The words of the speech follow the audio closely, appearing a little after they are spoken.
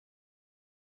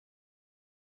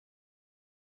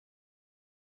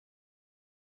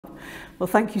Well,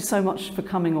 thank you so much for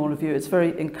coming, all of you. It's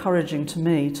very encouraging to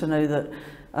me to know that,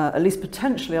 at least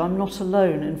potentially, I'm not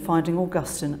alone in finding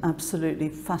Augustine absolutely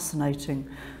fascinating.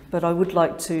 But I would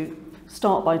like to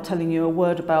start by telling you a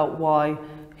word about why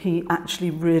he actually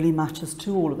really matters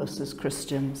to all of us as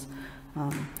Christians.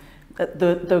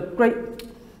 The great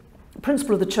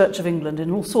principle of the Church of England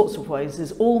in all sorts of ways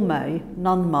is all may,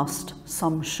 none must,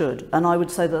 some should. And I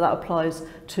would say that that applies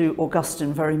to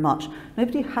Augustine very much.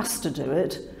 Nobody has to do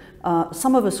it.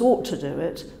 Some of us ought to do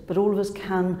it, but all of us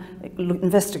can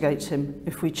investigate him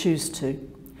if we choose to.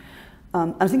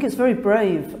 I think it's very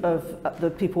brave of the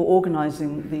people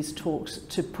organising these talks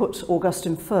to put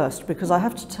Augustine first, because I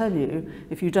have to tell you,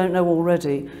 if you don't know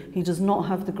already, he does not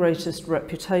have the greatest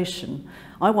reputation.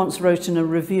 I once wrote in a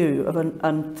review of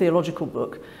a theological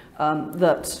book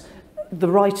that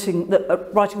writing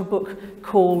a book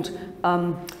called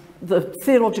The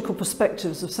Theological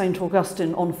Perspectives of St.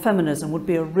 Augustine on Feminism would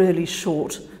be a really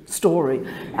short story.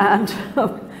 And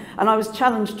I was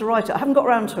challenged to write it. I haven't got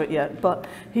around to it yet, but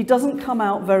he doesn't come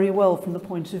out very well from the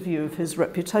point of view of his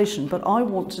reputation. But I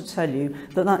want to tell you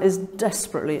that that is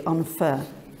desperately unfair.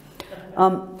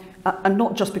 And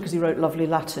not just because he wrote lovely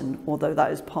Latin, although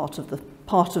that is part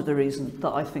of the reason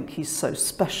that I think he's so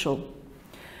special.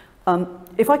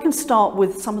 If I can start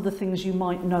with some of the things you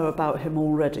might know about him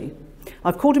already.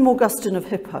 I've called him Augustine of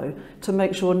Hippo to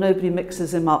make sure nobody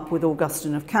mixes him up with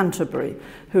Augustine of Canterbury,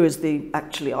 who is the,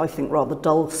 actually, I think, rather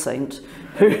dull saint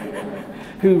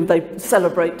who they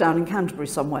celebrate down in Canterbury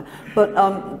somewhere. But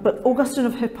Augustine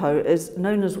of Hippo is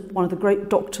known as one of the great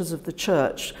doctors of the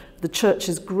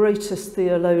Church's greatest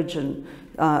theologian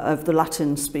of the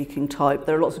Latin-speaking type.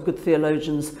 There are lots of good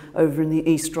theologians over in the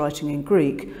East writing in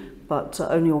Greek, but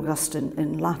only Augustine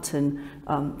in Latin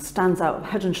stands out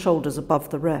head and shoulders above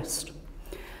the rest.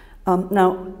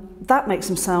 Now, that makes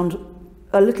him sound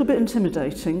a little bit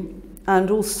intimidating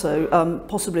and also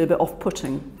possibly a bit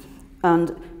off-putting.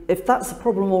 And if that's a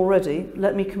problem already,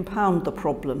 let me compound the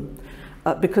problem,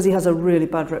 because he has a really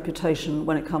bad reputation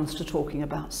when it comes to talking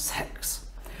about sex.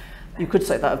 You could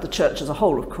say that of the Church as a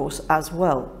whole, of course, as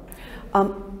well.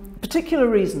 Particular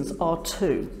reasons are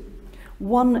two.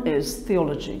 One is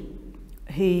theology.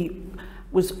 He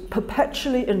was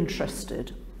perpetually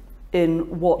interested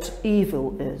in what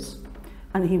evil is,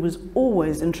 and he was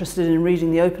always interested in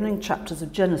reading the opening chapters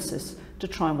of Genesis to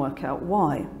try and work out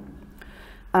why.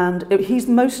 And he's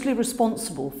mostly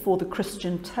responsible for the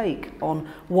Christian take on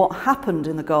what happened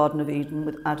in the Garden of Eden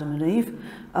with Adam and Eve,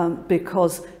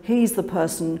 because he's the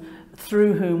person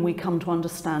through whom we come to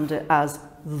understand it as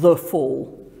the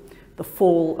fall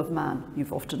of man,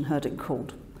 you've often heard it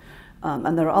called.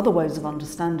 And there are other ways of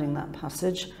understanding that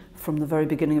passage from the very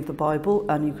beginning of the Bible,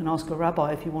 and you can ask a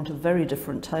rabbi if you want a very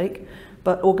different take,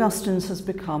 but Augustine's has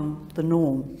become the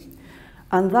norm.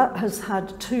 And that has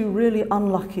had two really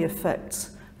unlucky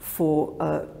effects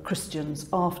for Christians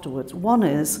afterwards. One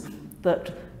is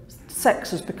that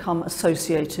sex has become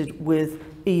associated with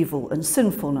evil and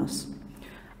sinfulness.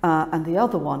 And the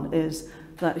other one is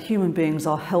that human beings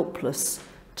are helpless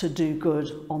to do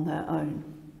good on their own.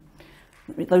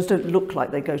 Those don't look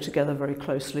like they go together very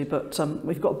closely, but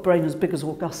we've got a brain as big as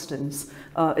Augustine's.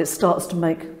 It starts to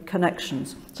make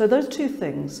connections. So those two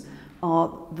things are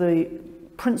the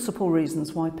principal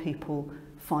reasons why people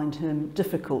find him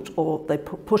difficult or they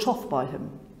put off by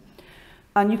him.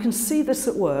 And you can see this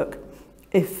at work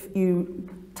if you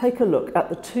take a look at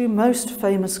the two most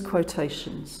famous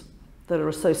quotations that are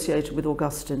associated with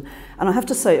Augustine. And I have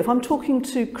to say, if I'm talking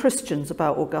to Christians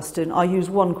about Augustine, I use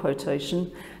one quotation,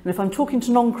 and if I'm talking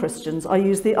to non-Christians, I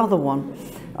use the other one.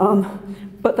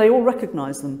 But they all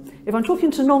recognise them. If I'm talking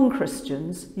to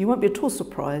non-Christians, you won't be at all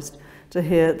surprised to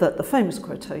hear that the famous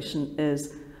quotation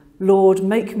is, "Lord,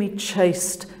 make me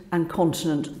chaste and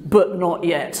continent, but not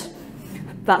yet."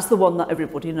 That's the one that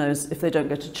everybody knows if they don't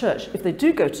go to church. If they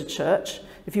do go to church,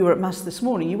 if you were at Mass this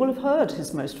morning, you will have heard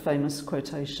his most famous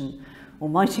quotation,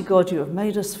 "Almighty God, you have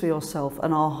made us for yourself,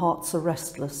 and our hearts are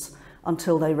restless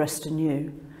until they rest in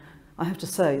you." I have to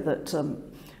say that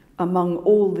among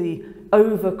all the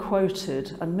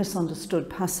over-quoted and misunderstood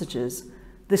passages,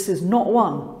 this is not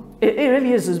one. It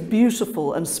really is as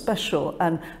beautiful and special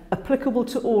and applicable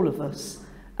to all of us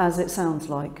as it sounds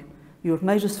like. "You have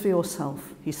made us for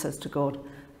yourself," he says to God,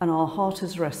 "and our heart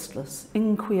is restless,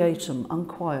 inquietum,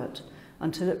 unquiet,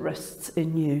 until it rests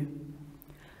in you."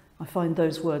 I find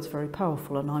those words very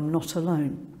powerful, and I'm not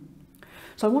alone.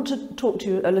 So I want to talk to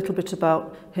you a little bit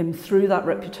about him through that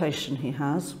reputation he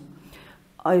has.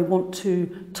 I want to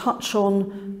touch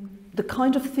on the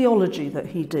kind of theology that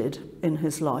he did in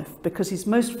his life, because he's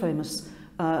most famous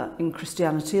in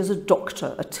Christianity as a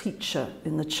doctor, a teacher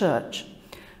in the church.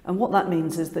 And what that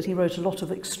means is that he wrote a lot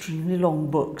of extremely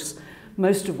long books,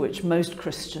 most of which most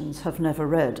Christians have never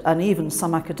read, and even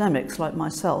some academics like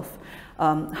myself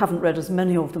haven't read as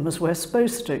many of them as we're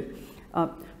supposed to.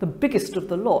 The biggest of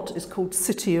the lot is called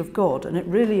City of God, and it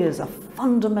really is a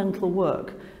fundamental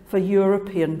work for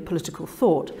European political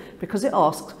thought, because it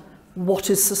asks, what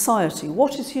is society?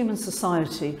 What is human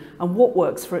society, and what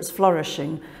works for its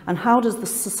flourishing? And how does the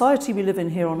society we live in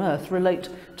here on earth relate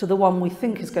to the one we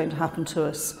think is going to happen to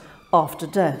us after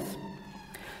death?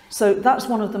 So that's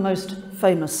one of the most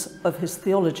famous of his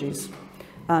theologies,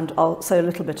 and I'll say a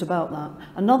little bit about that.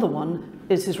 Another one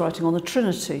is his writing on the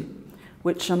Trinity,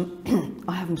 which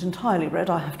I haven't entirely read,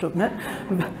 I have to admit,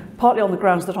 partly on the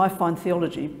grounds that I find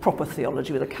theology, proper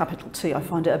theology with a capital T, I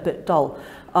find it a bit dull.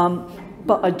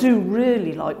 But I do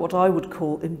really like what I would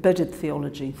call embedded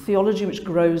theology, theology which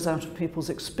grows out of people's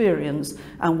experience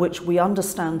and which we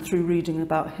understand through reading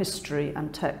about history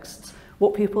and texts,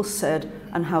 what people said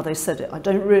and how they said it. I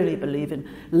don't really believe in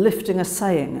lifting a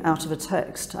saying out of a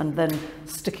text and then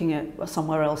sticking it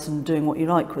somewhere else and doing what you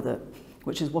like with it,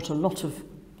 which is what a lot of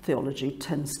theology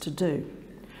tends to do.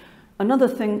 Another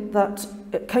thing that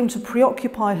came to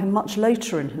preoccupy him much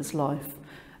later in his life,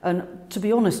 and to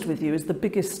be honest with you, is the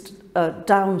biggest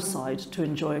downside to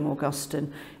enjoying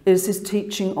Augustine, is his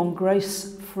teaching on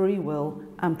grace, free will,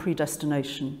 and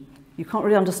predestination. You can't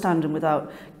really understand him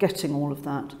without getting all of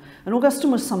that. And Augustine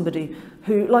was somebody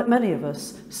who, like many of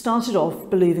us, started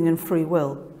off believing in free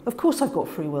will. Of course I've got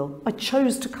free will. I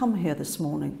chose to come here this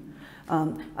morning.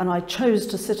 And I chose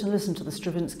to sit and listen to the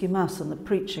Stravinsky Mass and the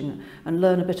preaching and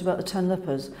learn a bit about the 10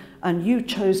 lepers, and you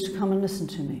chose to come and listen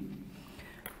to me.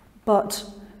 But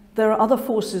there are other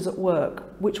forces at work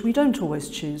which we don't always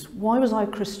choose. Why was I a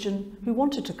Christian who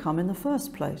wanted to come in the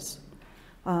first place?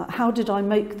 How did I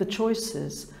make the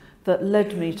choices that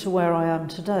led me to where I am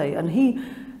today? And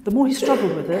the more he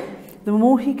struggled with it, the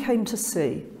more he came to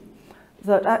see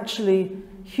that actually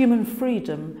human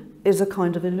freedom is a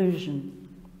kind of illusion.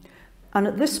 And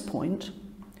at this point,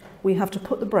 we have to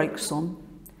put the brakes on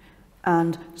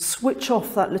and switch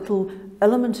off that little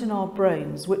element in our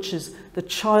brains, which is the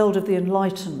child of the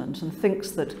Enlightenment and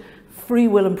thinks that free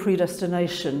will and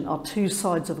predestination are two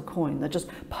sides of a coin. They're just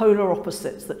polar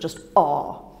opposites that just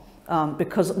are,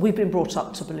 because we've been brought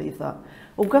up to believe that.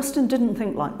 Augustine didn't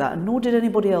think like that, and nor did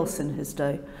anybody else in his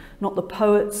day. Not the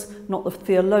poets, not the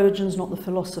theologians, not the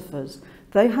philosophers.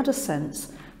 They had a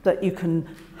sense that you can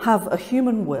have a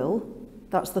human will.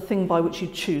 That's the thing by which you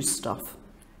choose stuff.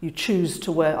 You choose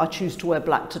to wear, I choose to wear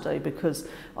black today because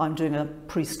I'm doing a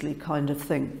priestly kind of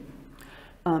thing.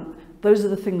 Those are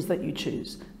the things that you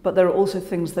choose. But there are also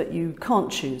things that you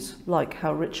can't choose, like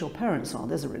how rich your parents are.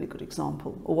 There's a really good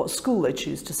example. Or what school they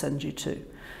choose to send you to.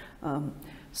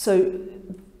 So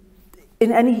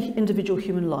in any individual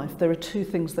human life, there are two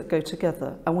things that go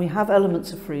together. And we have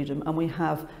elements of freedom and we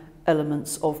have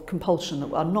elements of compulsion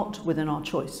that are not within our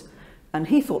choice. And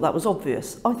he thought that was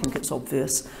obvious. I think it's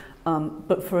obvious.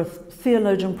 But for a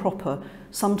theologian proper,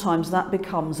 sometimes that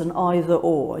becomes an either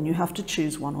or, and you have to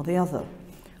choose one or the other.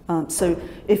 So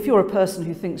if you're a person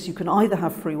who thinks you can either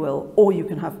have free will or you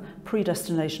can have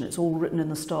predestination, it's all written in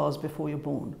the stars before you're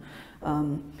born.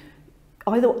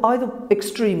 Either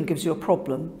extreme gives you a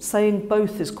problem. Saying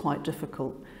both is quite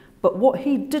difficult. But what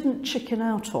he didn't chicken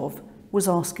out of was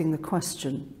asking the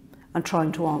question and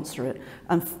trying to answer it.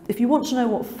 And if you want to know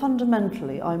what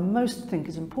fundamentally I most think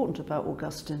is important about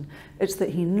Augustine, it's that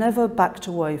he never backed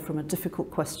away from a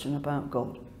difficult question about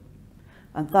God.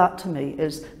 And that, to me,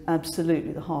 is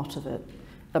absolutely the heart of it.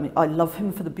 I mean, I love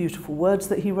him for the beautiful words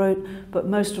that he wrote, but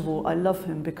most of all, I love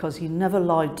him because he never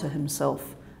lied to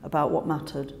himself about what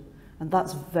mattered. And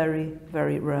that's very,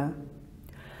 very rare.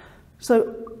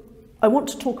 So I want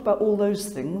to talk about all those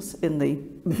things in the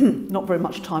not very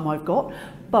much time I've got,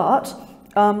 but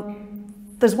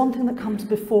there's one thing that comes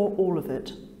before all of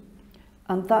it,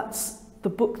 and that's the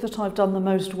book that I've done the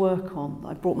most work on.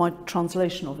 I brought my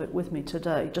translation of it with me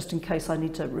today, just in case I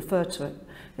need to refer to it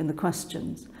in the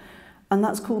questions, and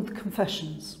that's called The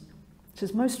Confessions. It's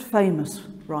his most famous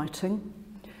writing,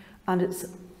 and it's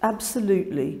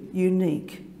absolutely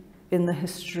unique in the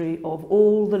history of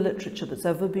all the literature that's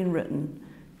ever been written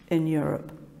in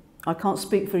Europe. I can't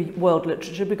speak for world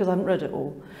literature because I haven't read it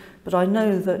all, but I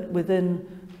know that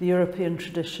within the European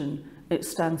tradition it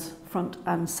stands front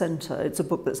and centre. It's a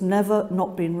book that's never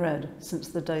not been read since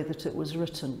the day that it was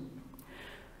written.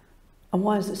 And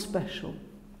why is it special?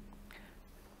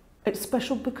 It's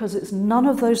special because it's none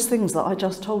of those things that I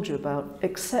just told you about,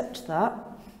 except that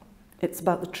it's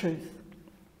about the truth.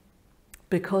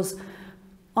 Because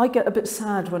I get a bit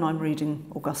sad when I'm reading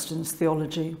Augustine's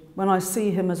theology. When I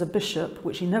see him as a bishop,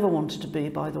 which he never wanted to be,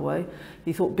 by the way,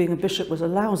 he thought being a bishop was a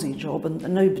lousy job and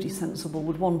nobody sensible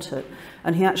would want it.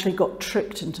 And he actually got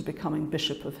tricked into becoming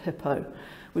Bishop of Hippo,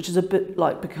 which is a bit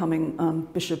like becoming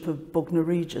Bishop of Bognor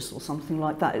Regis or something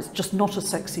like that. It's just not a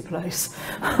sexy place.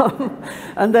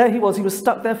 And there he was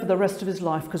stuck there for the rest of his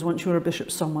life, because once you were a bishop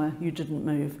somewhere, you didn't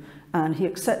move. And he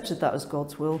accepted that as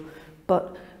God's will.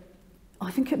 But I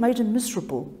think it made him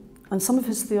miserable. And some of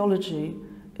his theology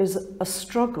is a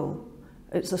struggle.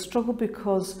 It's a struggle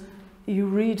because you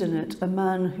read in it a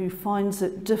man who finds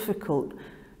it difficult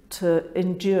to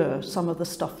endure some of the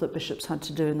stuff that bishops had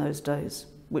to do in those days,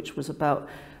 which was about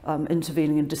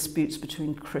intervening in disputes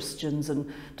between Christians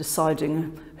and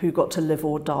deciding who got to live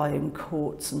or die in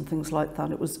courts and things like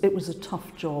that. It was a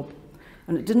tough job.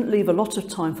 And it didn't leave a lot of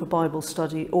time for Bible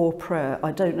study or prayer.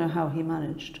 I don't know how he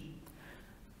managed.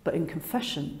 But in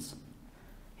Confessions,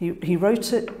 he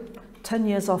wrote it 10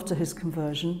 years after his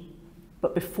conversion,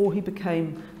 but before he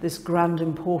became this grand,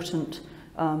 important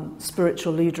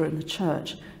spiritual leader in the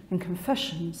church. In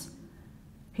Confessions,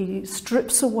 he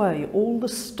strips away all the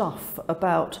stuff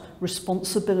about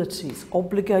responsibilities,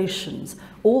 obligations,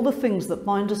 all the things that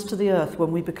bind us to the earth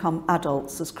when we become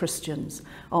adults as Christians.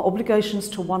 Our obligations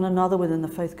to one another within the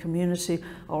faith community,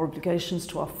 our obligations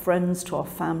to our friends, to our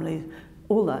family,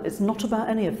 all that. It's not about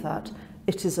any of that.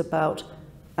 It is about,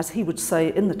 as he would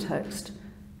say in the text,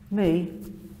 me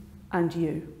and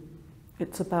you.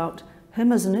 It's about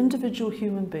him as an individual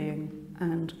human being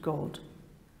and God.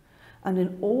 And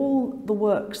in all the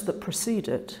works that precede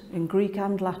it, in Greek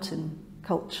and Latin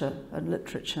culture and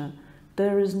literature,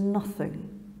 there is nothing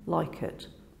like it.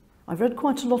 I've read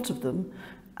quite a lot of them,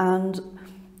 and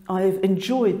I've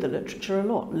enjoyed the literature a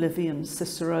lot. Livy and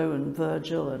Cicero and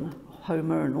Virgil and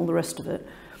Homer and all the rest of it.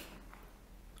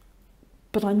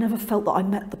 But I never felt that I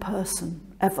met the person,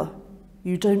 ever.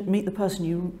 You don't meet the person,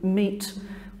 you meet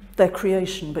their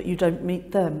creation, but you don't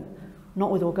meet them. Not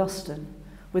with Augustine.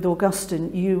 With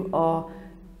Augustine, you are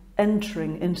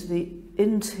entering into the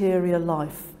interior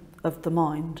life of the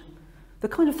mind. The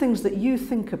kind of things that you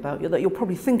think about, that you're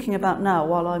probably thinking about now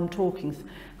while I'm talking.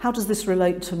 How does this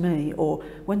relate to me? Or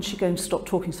when's she going to stop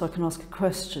talking so I can ask a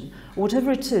question? Or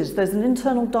whatever it is, there's an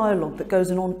internal dialogue that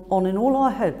goes on in all our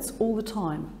heads all the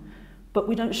time. But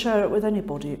we don't share it with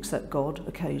anybody except God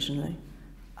occasionally.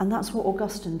 And that's what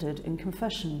Augustine did in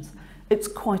Confessions. It's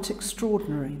quite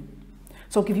extraordinary.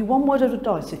 So I'll give you one word of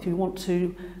advice if you want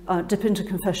to dip into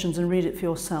Confessions and read it for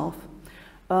yourself.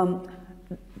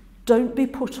 Don't be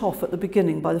put off at the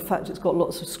beginning by the fact it's got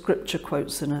lots of scripture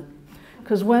quotes in it.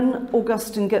 Because when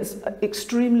Augustine gets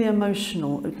extremely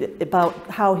emotional about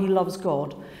how he loves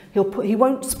God, he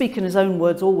won't speak in his own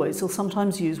words always. He'll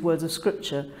sometimes use words of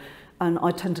scripture. And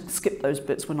I tend to skip those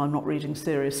bits when I'm not reading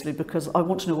seriously, because I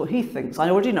want to know what he thinks. I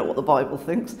already know what the Bible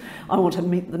thinks. I want to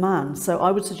meet the man. So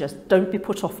I would suggest don't be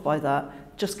put off by that.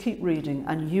 Just keep reading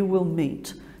and you will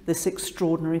meet this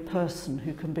extraordinary person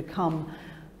who can become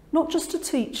not just a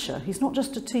teacher. He's not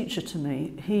just a teacher to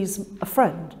me. He's a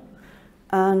friend.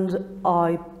 And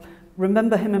I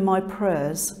remember him in my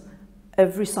prayers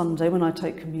every Sunday when I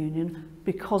take communion,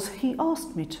 because he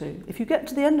asked me to. If you get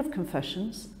to the end of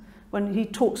Confessions, when he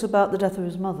talks about the death of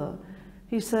his mother,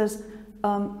 he says,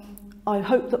 I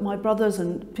hope that my brothers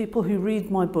and people who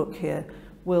read my book here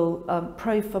will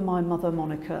pray for my mother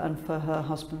Monica and for her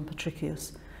husband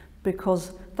Patricius,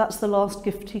 because that's the last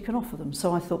gift he can offer them.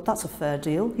 So I thought, that's a fair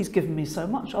deal. He's given me so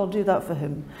much, I'll do that for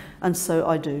him. And so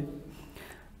I do.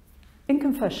 In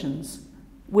Confessions,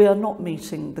 we are not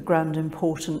meeting the grand,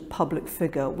 important public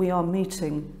figure. We are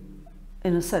meeting,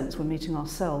 in a sense, we're meeting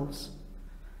ourselves.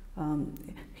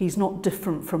 He's not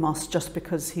different from us just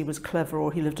because he was clever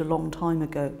or he lived a long time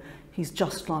ago. He's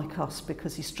just like us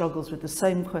because he struggles with the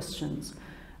same questions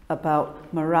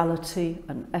about morality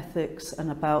and ethics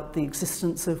and about the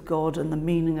existence of God and the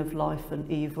meaning of life and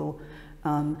evil,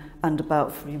 and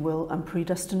about free will and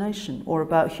predestination, or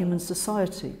about human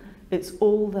society. It's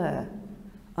all there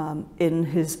in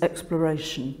his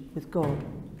exploration with God.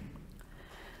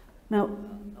 Now,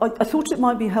 I thought it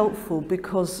might be helpful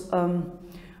because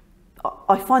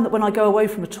I find that when I go away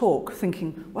from a talk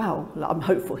thinking, wow, I'm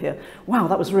hopeful here, wow,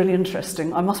 that was really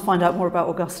interesting, I must find out more about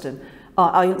Augustine,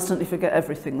 I instantly forget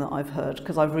everything that I've heard,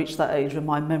 because I've reached that age where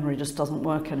my memory just doesn't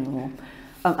work anymore.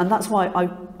 And that's why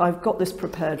I've got this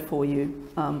prepared for you,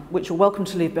 which you're welcome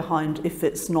to leave behind if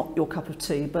it's not your cup of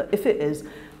tea. But if it is,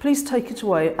 please take it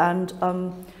away. And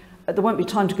there won't be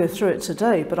time to go through it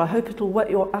today, but I hope it'll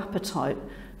whet your appetite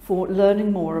for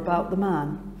learning more about the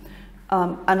man.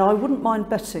 And I wouldn't mind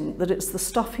betting that it's the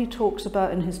stuff he talks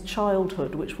about in his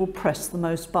childhood which will press the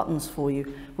most buttons for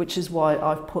you, which is why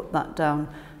I've put that down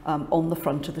on the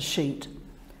front of the sheet.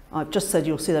 I've just said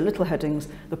you'll see the little headings: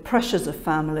 the pressures of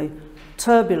family,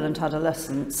 turbulent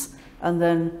adolescence, and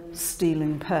then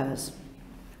stealing pears.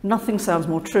 Nothing sounds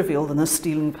more trivial than the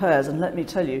stealing pears, and let me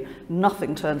tell you,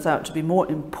 nothing turns out to be more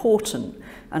important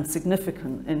and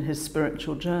significant in his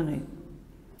spiritual journey.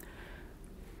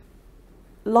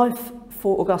 Life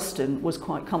for Augustine was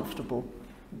quite comfortable.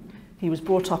 He was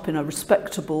brought up in a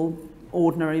respectable,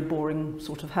 ordinary, boring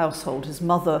sort of household. His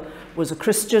mother was a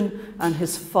Christian and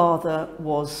his father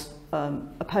was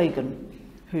a pagan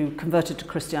who converted to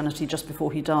Christianity just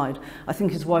before he died. I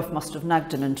think his wife must have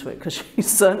nagged him into it, because she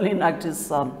certainly nagged his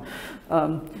son.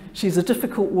 She's a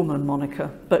difficult woman,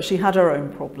 Monica, but she had her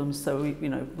own problems, so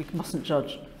we mustn't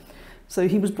judge. So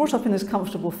he was brought up in this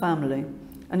comfortable family,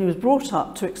 and he was brought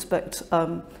up to expect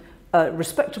a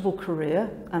respectable career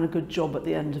and a good job at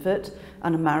the end of it,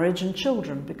 and a marriage and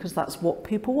children, because that's what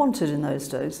people wanted in those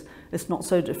days. It's not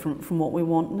so different from what we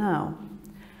want now.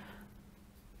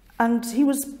 And he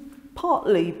was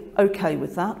partly okay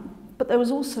with that, but there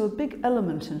was also a big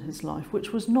element in his life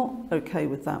which was not okay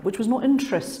with that, which was not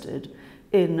interested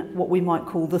in what we might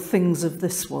call the things of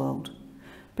this world,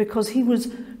 because he was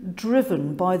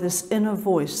driven by this inner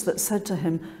voice that said to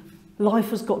him,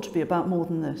 life has got to be about more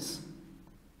than this.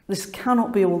 This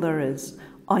cannot be all there is.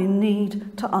 I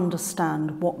need to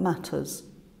understand what matters.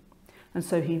 And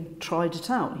so he tried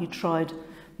it out. He tried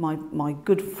my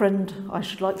good friend, I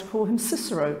should like to call him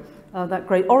Cicero, that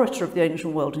great orator of the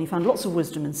ancient world, and he found lots of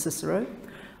wisdom in Cicero,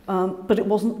 but it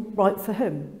wasn't right for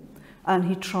him. And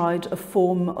he tried a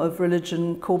form of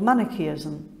religion called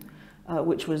Manichaeism,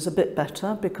 which was a bit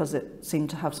better because it seemed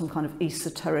to have some kind of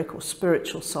esoteric or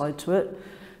spiritual side to it,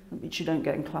 which you don't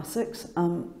get in classics,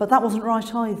 but that wasn't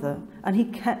right either. And he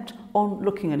kept on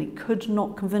looking, and he could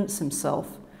not convince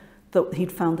himself that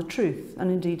he'd found the truth, and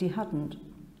indeed he hadn't.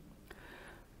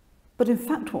 But in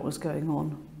fact what was going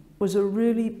on was a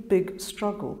really big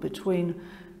struggle between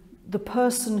the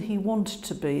person he wanted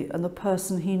to be and the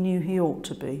person he knew he ought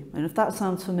to be. And if that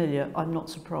sounds familiar, I'm not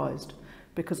surprised,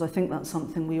 because I think that's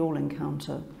something we all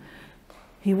encounter.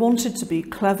 He wanted to be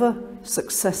clever,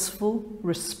 successful,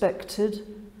 respected,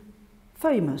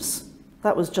 famous.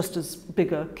 That was just as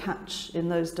big a catch in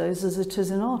those days as it is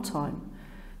in our time.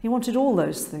 He wanted all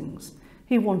those things.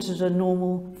 He wanted a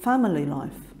normal family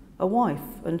life, a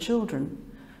wife and children.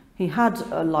 He had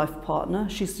a life partner.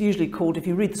 She's usually called, if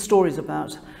you read the stories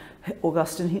about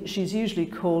Augustine, she's usually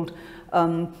called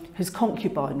his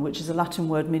concubine, which is a Latin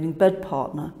word meaning bed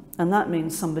partner. And that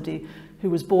means somebody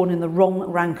who was born in the wrong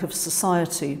rank of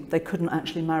society. They couldn't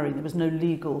actually marry. There was no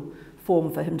legal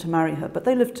form for him to marry her, but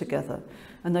they lived together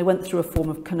and they went through a form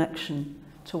of connection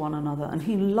to one another, and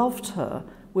he loved her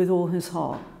with all his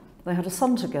heart. They had a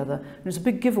son together, and it was a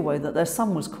big giveaway that their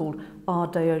son was called A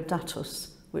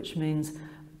Deodatus, which means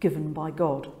given by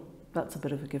God. That's a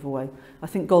bit of a giveaway. I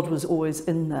think God was always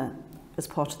in there as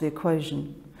part of the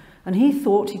equation. And he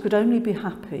thought he could only be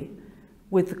happy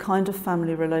with the kind of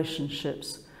family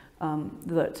relationships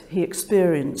that he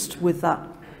experienced with that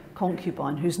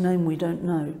concubine, whose name we don't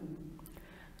know.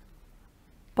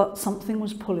 But something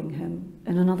was pulling him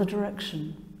in another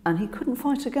direction, and he couldn't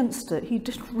fight against it. He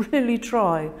did really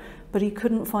try, but he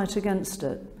couldn't fight against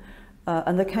it.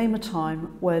 And there came a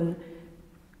time when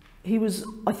he was,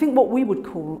 I think what we'd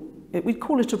call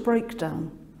it a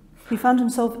breakdown. He found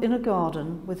himself in a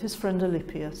garden with his friend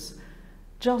Alypius,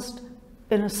 just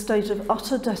in a state of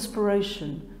utter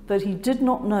desperation, that he did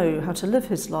not know how to live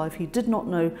his life. He did not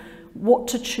know what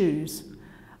to choose.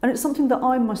 And it's something that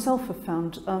I myself have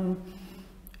found,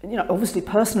 obviously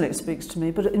personally it speaks to me,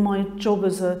 but in my job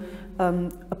as a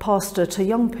pastor to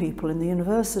young people in the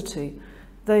university,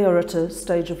 they are at a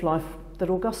stage of life that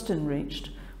Augustine reached,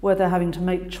 where they're having to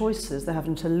make choices. They're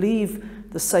having to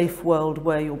leave the safe world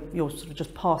where you're sort of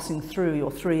just passing through your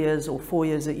 3 years or 4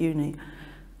 years at uni,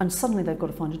 and suddenly they've got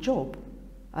to find a job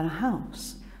and a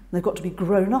house. And they've got to be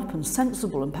grown up and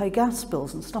sensible and pay gas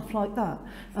bills and stuff like that.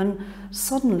 And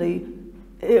suddenly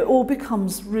it all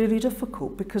becomes really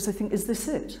difficult, because they think, is this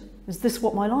it? Is this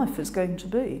what my life is going to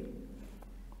be?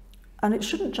 And it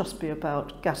shouldn't just be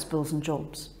about gas bills and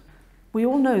jobs. We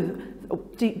all know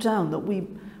deep down that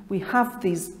we have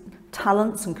these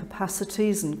talents and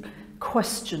capacities and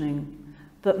questioning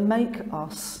that make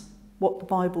us what the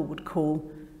Bible would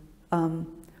call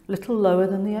little lower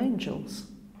than the angels.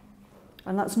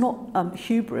 And that's not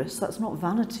hubris, that's not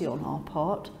vanity on our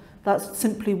part, that's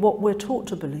simply what we're taught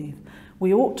to believe.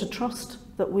 We ought to trust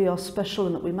that we are special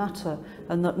and that we matter,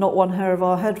 and that not one hair of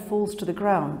our head falls to the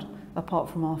ground apart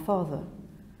from our Father.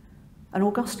 And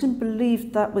Augustine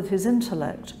believed that with his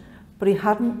intellect, but he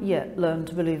hadn't yet learned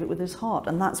to believe it with his heart.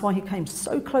 And that's why he came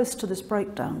so close to this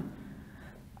breakdown.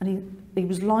 And he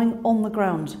was lying on the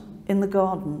ground in the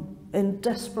garden in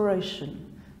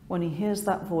desperation when he hears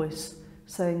that voice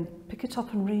saying, pick it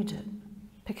up and read it,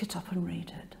 pick it up and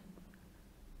read it.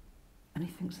 And he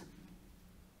thinks,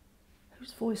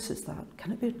 whose voice is that?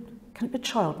 Can it be a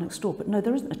child next door? But no,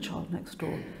 there isn't a child next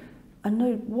door. And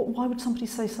no, why would somebody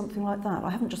say something like that?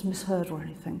 I haven't just misheard or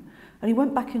anything. And he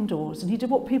went back indoors and he did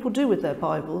what people do with their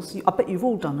Bibles. I bet you've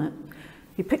all done it.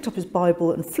 He picked up his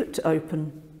Bible and flipped it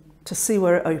open to see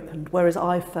where it opened, where his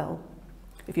eye fell.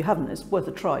 If you haven't, it's worth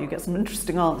a try. You get some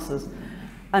interesting answers.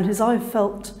 And his eye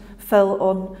fell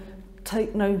on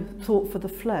take no thought for the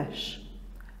flesh.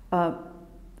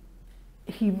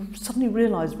 He suddenly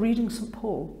realised, reading St.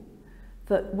 Paul,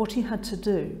 that what he had to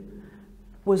do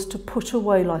was to put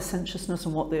away licentiousness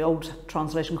and what the old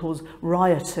translation calls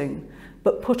rioting,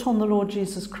 but put on the Lord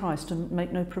Jesus Christ and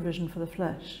make no provision for the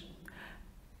flesh.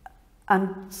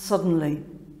 And suddenly,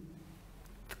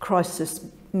 the crisis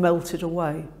melted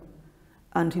away,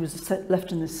 and he was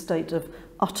left in this state of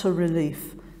utter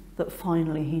relief that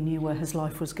finally he knew where his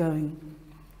life was going.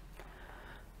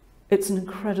 It's an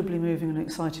incredibly moving and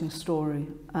exciting story,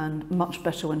 and much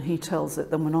better when he tells it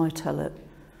than when I tell it.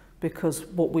 Because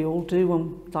what we all do,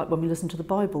 when we listen to the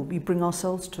Bible, we bring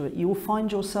ourselves to it. You will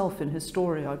find yourself in his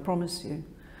story, I promise you.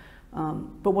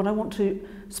 But what I want to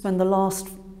spend the last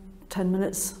 10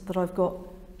 minutes that I've got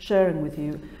sharing with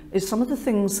you is some of the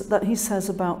things that he says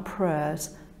about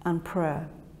prayers and prayer.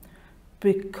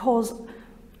 Because,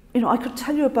 I could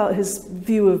tell you about his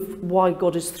view of why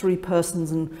God is three persons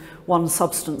and one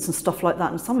substance and stuff like that,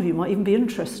 and some of you might even be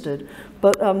interested.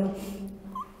 But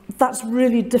that's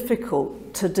really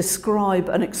difficult to describe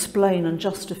and explain and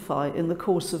justify in the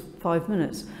course of 5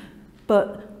 minutes.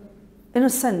 But in a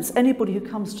sense, anybody who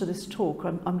comes to this talk,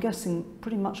 I'm guessing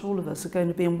pretty much all of us are going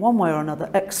to be in one way or another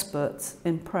experts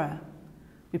in prayer.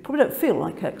 You probably don't feel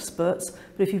like experts,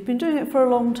 but if you've been doing it for a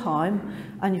long time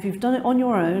and if you've done it on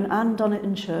your own and done it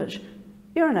in church,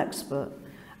 you're an expert.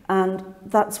 And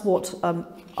that's what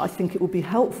I think it would be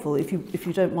helpful if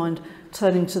you don't mind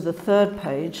turning to the third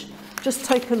page. Just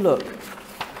take a look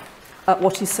at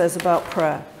what he says about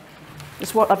prayer.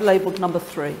 It's what I've labelled number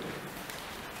 3.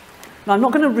 Now, I'm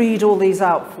not going to read all these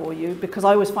out for you because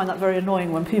I always find that very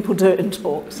annoying when people do it in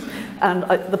talks. And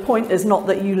the point is not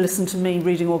that you listen to me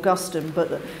reading Augustine,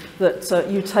 but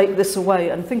that you take this away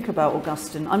and think about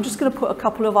Augustine. I'm just going to put a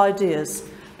couple of ideas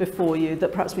before you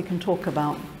that perhaps we can talk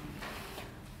about.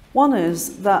 One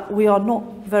is that we are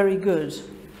not very good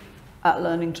at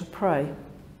learning to pray.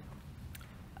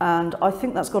 And I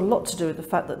think that's got a lot to do with the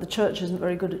fact that the church isn't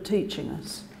very good at teaching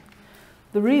us.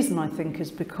 The reason, I think, is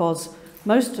because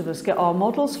most of us get our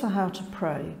models for how to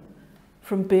pray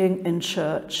from being in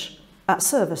church at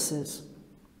services,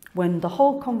 when the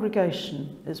whole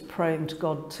congregation is praying to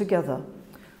God together,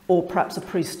 or perhaps a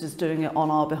priest is doing it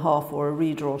on our behalf, or a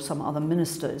reader or some other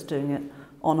minister is doing it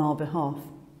on our behalf.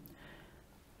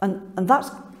 And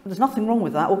there's nothing wrong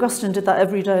with that. Augustine did that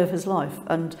every day of his life,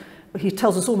 and he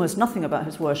tells us almost nothing about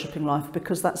his worshipping life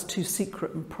because that's too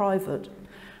secret and private.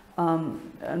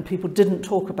 And people didn't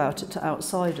talk about it to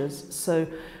outsiders, so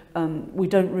we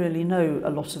don't really know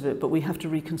a lot of it, but we have to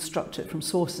reconstruct it from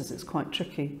sources. It's quite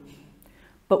tricky.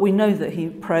 But we know that he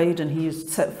prayed and he used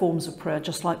set forms of prayer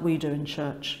just like we do in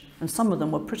church, and some of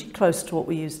them were pretty close to what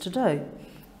we use today.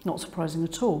 Not surprising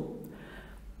at all.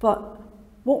 But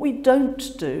what we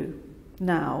don't do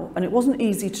now, and it wasn't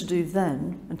easy to do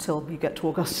then until you get to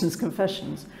Augustine's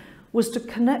Confessions, was to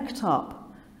connect up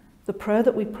the prayer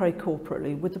that we pray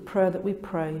corporately with the prayer that we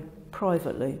pray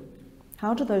privately.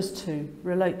 How do those two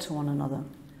relate to one another?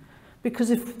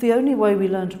 Because if the only way we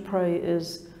learn to pray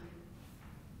is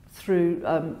through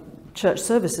church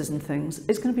services and things,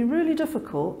 it's going to be really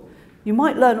difficult. You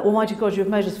might learn, Almighty God, you have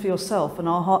made us for yourself, and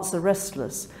our hearts are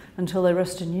restless until they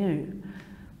rest in you.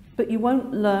 But you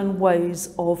won't learn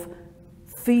ways of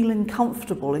feeling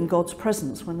comfortable in God's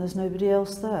presence when there's nobody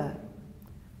else there,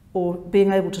 or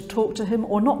being able to talk to him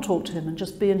or not talk to him and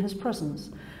just be in his presence.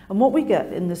 And what we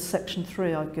get in this section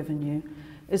 3 I've given you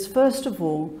is, first of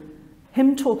all,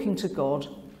 him talking to God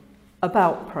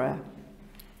about prayer,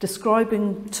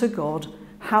 describing to God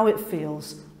how it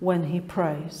feels when he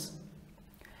prays.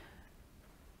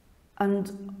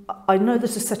 And I know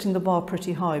this is setting the bar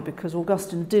pretty high because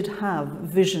Augustine did have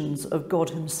visions of God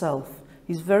himself.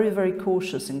 He's very, very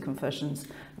cautious in Confessions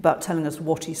about telling us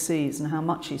what he sees and how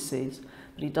much he sees.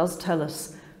 But he does tell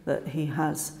us that he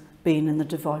has been in the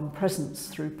divine presence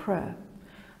through prayer.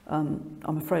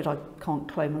 I'm afraid I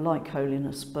can't claim a like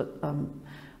holiness, but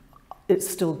it's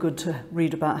still good to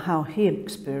read about how he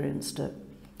experienced it.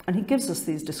 And he gives us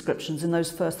these descriptions in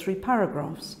those first 3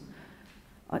 paragraphs.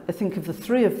 I think of the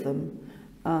 3 of them,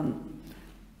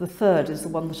 the third is the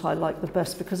one that I like the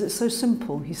best because it's so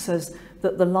simple. He says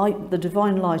that the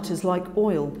divine light is like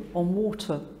oil on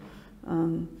water.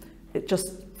 It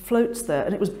just floats there,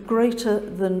 and it was greater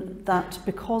than that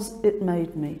because it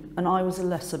made me, and I was a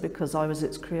lesser because I was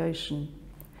its creation.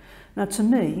 Now to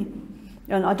me,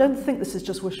 and I don't think this is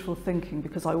just wishful thinking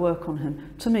because I work on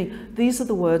him, to me these are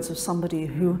the words of somebody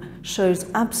who shows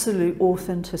absolute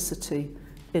authenticity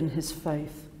in his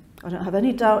faith. I don't have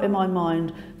any doubt in my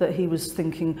mind that he was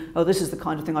thinking, oh, this is the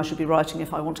kind of thing I should be writing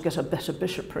if I want to get a better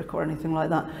bishopric or anything like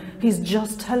that. He's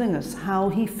just telling us how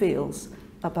he feels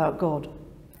about God.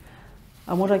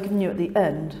 And what I've given you at the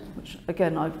end, which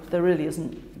again, there really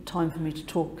isn't time for me to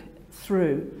talk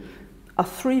through, are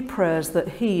 3 prayers that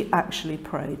he actually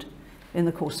prayed in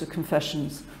the course of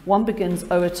confessions. One begins,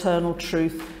 O eternal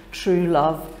truth, true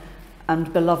love,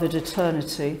 and beloved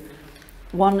eternity.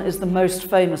 One is the most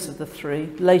famous of the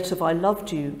 3, late have I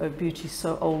loved you, O beauty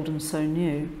so old and so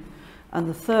new. And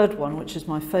the third one, which is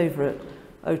my favourite,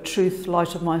 O truth,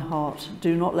 light of my heart,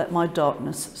 do not let my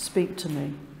darkness speak to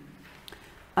me.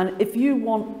 And if you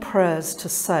want prayers to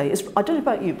say, I don't know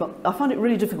about you, but I find it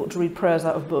really difficult to read prayers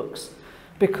out of books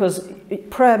because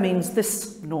prayer means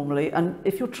this normally, and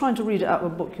if you're trying to read it out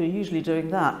of a book, you're usually doing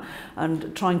that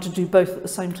and trying to do both at the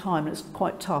same time, and it's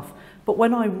quite tough. But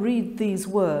when I read these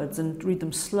words and read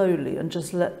them slowly and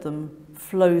just let them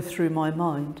flow through my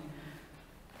mind,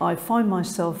 I find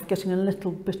myself getting a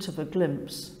little bit of a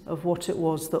glimpse of what it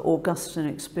was that Augustine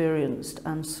experienced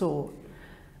and saw.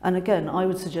 And again, I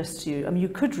would suggest to you, I mean, you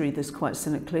could read this quite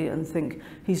cynically and think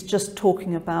he's just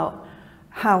talking about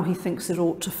how he thinks it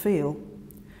ought to feel.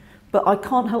 But I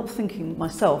can't help thinking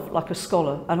myself like a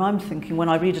scholar, and I'm thinking when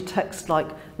I read a text like,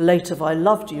 late have I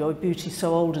loved you, O beauty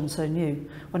so old and so new,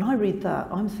 when I read that,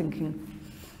 I'm thinking,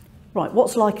 right,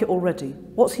 what's like it already?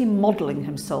 What's he modelling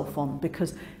himself on?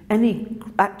 Because any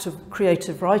act of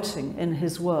creative writing in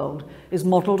his world is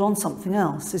modelled on something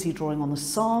else. Is he drawing on the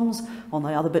Psalms, on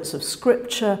the other bits of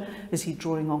scripture? Is he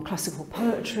drawing on classical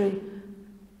poetry?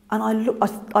 And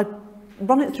I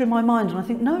run it through my mind and I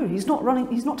think, no, he's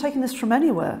not taking this from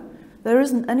anywhere. There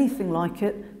isn't anything like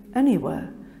it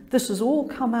anywhere. This has all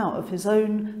come out of his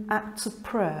own acts of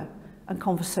prayer and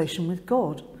conversation with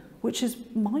God, which is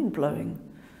mind-blowing.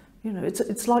 You know,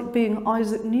 it's like being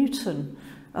Isaac Newton,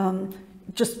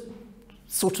 just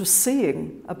sort of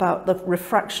seeing about the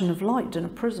refraction of light in a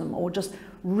prism, or just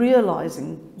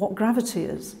realising what gravity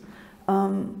is.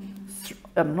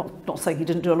 I'm not saying he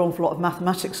didn't do an awful lot of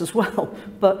mathematics as well,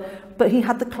 but he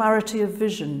had the clarity of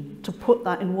vision to put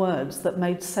that in words that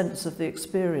made sense of the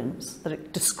experience, that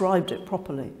it described it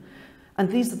properly. And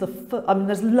these are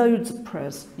there's loads of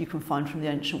prayers you can find from the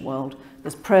ancient world.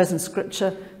 There's prayers in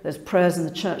scripture, there's prayers in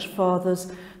the church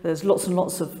fathers, there's lots and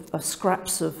lots of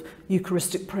scraps of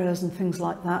Eucharistic prayers and things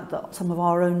like that that some of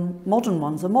our own modern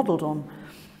ones are modelled on.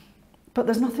 But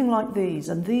there's nothing like these,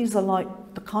 and these are like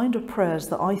the kind of prayers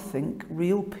that I think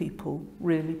real people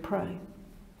really pray.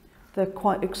 They're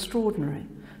quite extraordinary.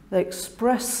 They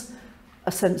express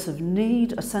a sense of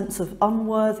need, a sense of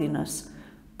unworthiness,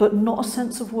 but not a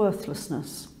sense of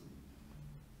worthlessness.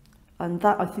 And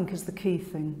that, I think, is the key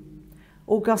thing.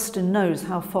 Augustine knows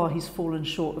how far he's fallen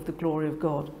short of the glory of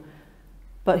God,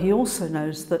 but he also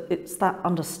knows that it's that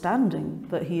understanding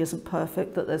that he isn't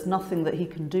perfect, that there's nothing that he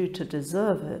can do to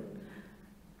deserve it,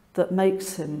 that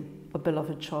makes him a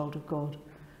beloved child of God.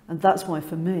 And that's why,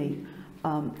 for me,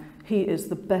 he is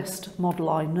the best model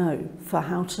I know for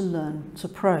how to learn to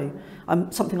pray.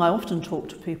 Something I often talk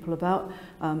to people about.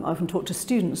 I often talk to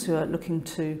students who are looking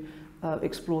to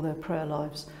explore their prayer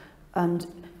lives. And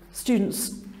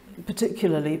students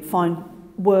particularly find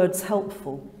words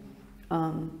helpful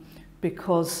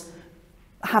because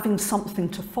having something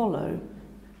to follow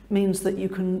means that you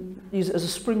can use it as a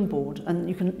springboard, and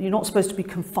you're not supposed to be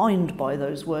confined by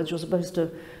those words. You're supposed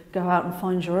to go out and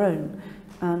find your own,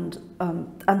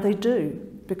 and they do,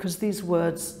 because these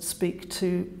words speak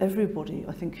to everybody,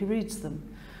 I think, who reads them.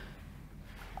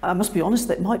 I must be honest,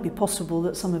 that it might be possible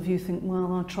that some of you think,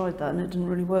 well, I tried that and it didn't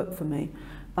really work for me.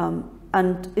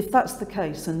 And if that's the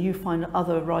case, and you find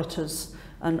other writers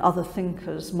and other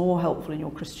thinkers more helpful in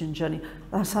your Christian journey,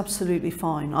 that's absolutely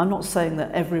fine. I'm not saying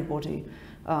that everybody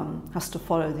has to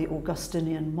follow the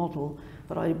Augustinian model,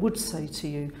 but I would say to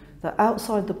you that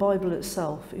outside the Bible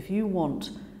itself, if you want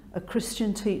a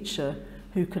Christian teacher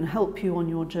who can help you on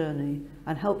your journey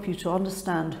and help you to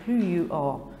understand who you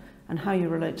are and how you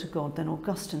relate to God, then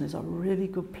Augustine is a really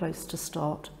good place to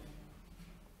start.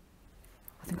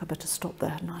 I think I better stop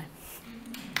there now.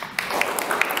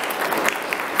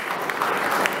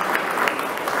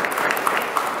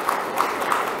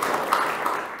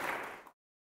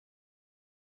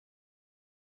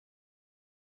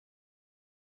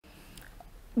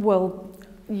 Well,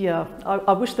 yeah,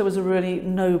 I wish there was a really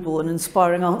noble and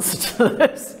inspiring answer to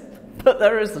this, but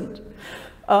there isn't.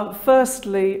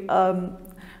 Firstly,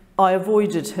 I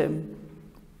avoided him,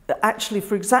 actually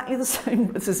for exactly the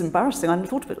same, this is embarrassing, I hadn't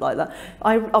thought of it like that.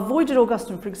 I avoided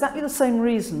Augustine for exactly the same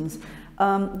reasons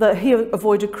that he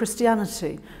avoided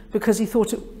Christianity, because he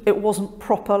thought it wasn't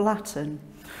proper Latin.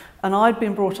 And I'd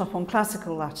been brought up on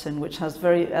classical Latin, which has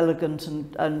very elegant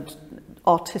and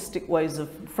artistic ways of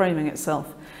framing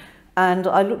itself. And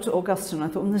I looked at Augustine and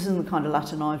I thought, this isn't the kind of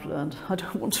Latin I've learned. I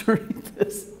don't want to read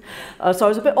this. So I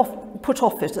was a bit put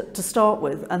off it to start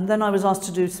with. And then I was asked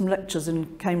to do some lectures in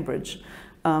Cambridge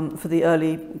for the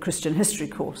early Christian history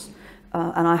course.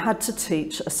 And I had to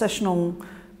teach a session on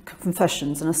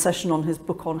Confessions and a session on his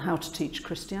book on how to teach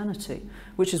Christianity,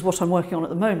 which is what I'm working on at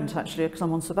the moment, actually, because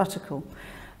I'm on sabbatical.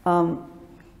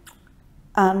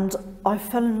 And I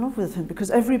fell in love with him,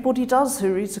 because everybody does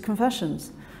who reads the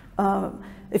Confessions.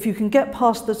 If you can get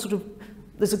past the sort of,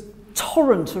 there's a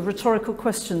torrent of rhetorical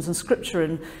questions and scripture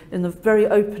in the very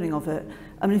opening of it.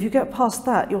 I mean, if you get past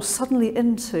that, you're suddenly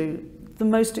into the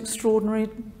most extraordinary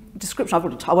description.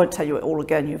 I won't tell you it all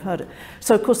again, you've heard it.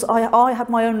 So, of course, I had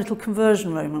my own little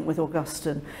conversion moment with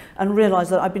Augustine and realised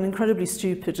that I've been incredibly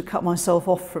stupid to cut myself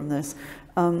off from this.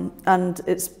 And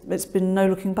it's been no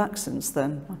looking back since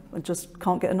then. I just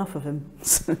can't get enough of him.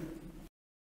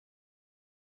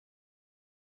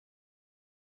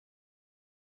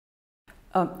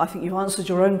 I think you answered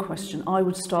your own question. I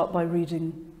would start by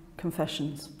reading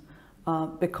Confessions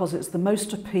because it's the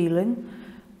most appealing.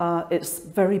 It's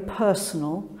very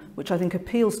personal, which I think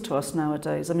appeals to us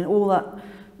nowadays. I mean, all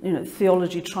that,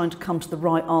 theology trying to come to the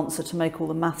right answer to make all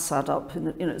the maths add up,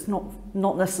 it's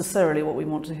not necessarily what we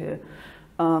want to hear.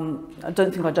 I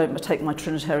don't take my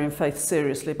Trinitarian faith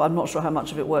seriously, but I'm not sure how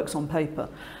much of it works on paper.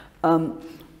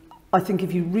 I think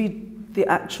if you read the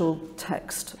actual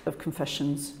text of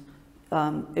Confessions,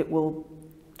 it will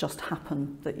just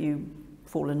happen that you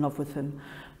fall in love with him.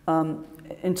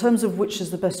 In terms of which is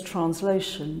the best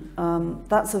translation,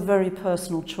 that's a very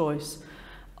personal choice.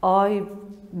 I've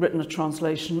written a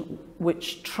translation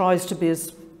which tries to be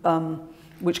as,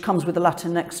 which comes with the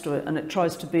Latin next to it, and it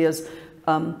tries to be as,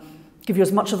 give you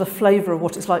as much of a flavour of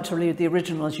what it's like to read the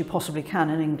original as you possibly can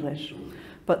in English.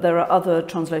 But there are other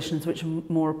translations which are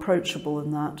more approachable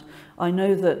than that. I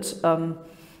know that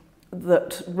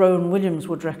that Rowan Williams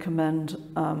would recommend,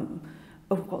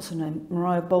 what's her name?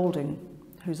 Mariah Boulding,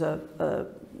 who's a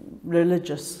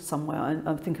religious somewhere,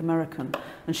 I think American,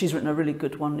 and she's written a really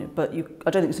good one, but I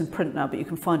don't think it's in print now, but you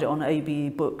can find it on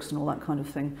ABE books and all that kind of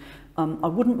thing. I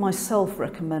wouldn't myself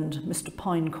recommend Mr.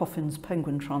 Pine Coffin's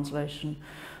Penguin translation.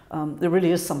 There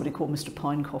really is somebody called Mr.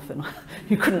 Pine Coffin.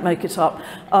 You couldn't make it up.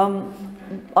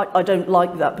 I don't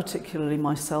like that particularly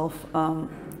myself,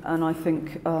 and I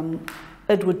think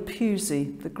Edward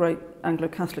Pusey, the great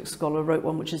Anglo-Catholic scholar, wrote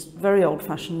one which is very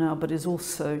old-fashioned now, but is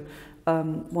also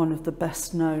one of the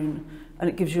best known, and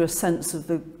it gives you a sense of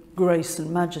the grace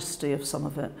and majesty of some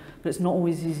of it, but it's not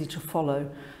always easy to follow.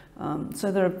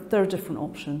 So there are different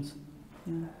options.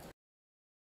 Yeah.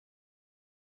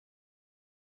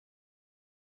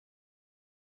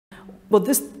 Well,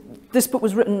 this book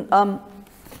was written,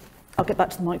 I'll get back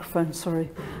to the microphone, sorry.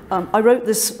 I wrote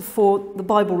this for the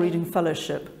Bible Reading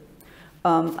Fellowship,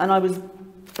 and I was,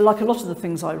 like a lot of the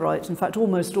things I write, in fact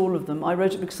almost all of them, I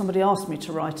wrote it because somebody asked me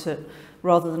to write it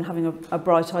rather than having a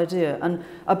bright idea. And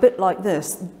a bit like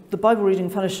this, the Bible Reading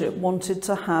Fellowship wanted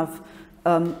to have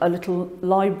a little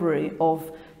library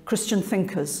of Christian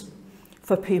thinkers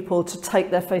for people to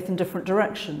take their faith in different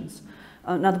directions.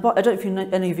 Now, I don't know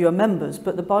if any of you are members,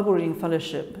 but the Bible Reading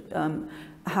Fellowship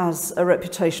has a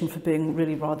reputation for being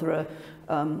really rather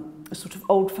a sort of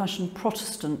old-fashioned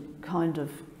Protestant kind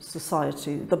of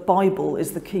society. The Bible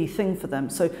is the key thing for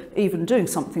them, so even doing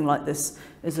something like this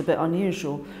is a bit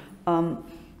unusual.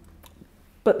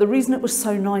 But the reason it was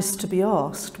so nice to be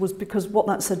asked was because what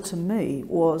that said to me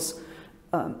was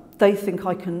they think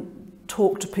I can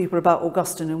talk to people about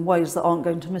Augustine in ways that aren't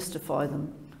going to mystify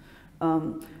them.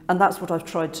 And that's what I've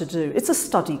tried to do. It's a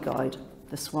study guide,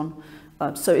 this one.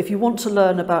 So if you want to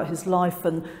learn about his life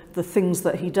and the things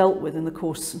that he dealt with in the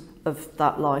course of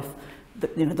that life,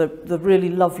 the really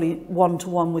lovely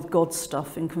one-to-one with God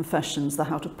stuff in Confessions, the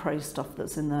how to pray stuff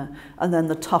that's in there, and then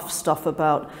the tough stuff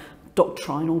about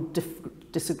doctrinal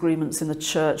disagreements in the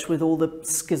church with all the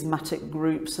schismatic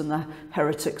groups and the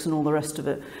heretics and all the rest of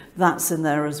it. That's in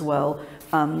there as well.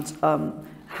 And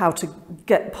how to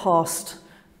get past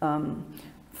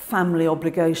family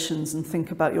obligations and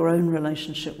think about your own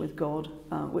relationship with God,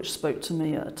 which spoke to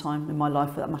me at a time in my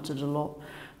life that mattered a lot.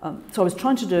 So I was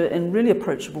trying to do it in really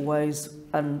approachable ways,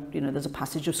 and there's a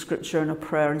passage of scripture and a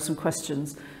prayer and some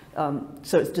questions.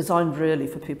 So it's designed really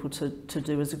for people to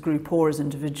do as a group or as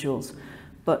individuals,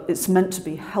 but it's meant to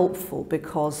be helpful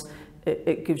because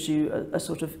it gives you a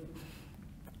sort of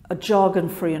a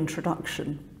jargon-free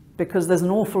introduction, because there's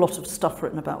an awful lot of stuff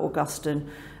written about Augustine,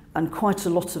 and quite a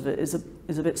lot of it is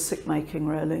a bit sick-making,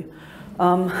 really.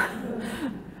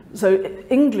 So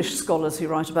English scholars who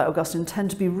write about Augustine tend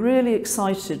to be really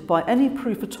excited by any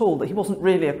proof at all that he wasn't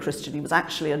really a Christian, he was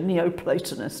actually a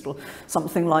Neoplatonist or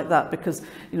something like that, because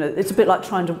it's a bit like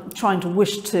trying to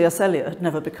wish T.S. Eliot had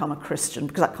never become a Christian,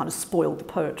 because that kind of spoiled the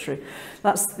poetry.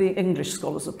 That's the English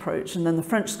scholars' approach. And then the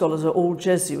French scholars are all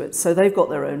Jesuits, so they've got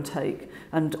their own take,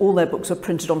 and all their books are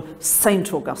printed on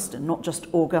Saint Augustine, not just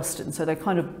Augustine, so they're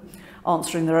kind of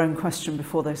answering their own question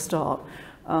before they start.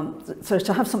 So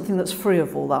to have something that's free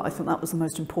of all that, I think that was the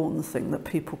most important thing, that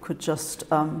people could just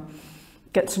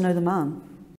get to know the man.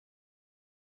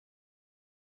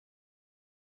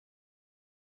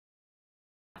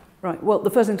 Right, well, the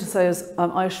first thing to say is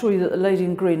I assure you that the lady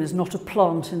in green is not a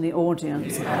plant in the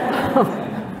audience.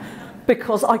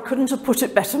 Because I couldn't have put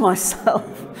it better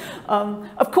myself.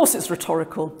 Of course it's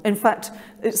rhetorical. In fact,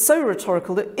 it's so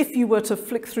rhetorical that if you were to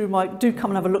flick through do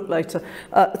come and have a look later,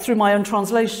 through my own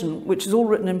translation, which is all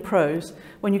written in prose,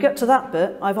 when you get to that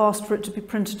bit, I've asked for it to be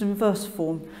printed in verse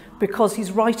form, because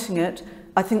he's writing it,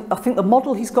 I think the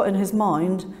model he's got in his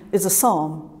mind is a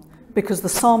psalm, because the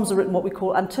psalms are written what we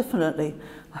call antiphonally.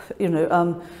 Wait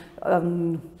a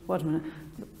minute.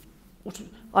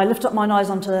 I lift up mine eyes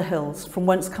unto the hills, from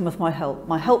whence cometh my help.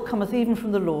 My help cometh even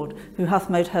from the Lord, who hath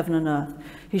made heaven and earth.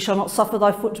 He shall not suffer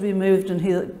thy foot to be moved, and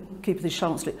he that keepeth thee shall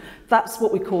not sleep. That's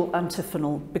what we call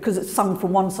antiphonal, because it's sung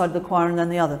from one side of the choir and then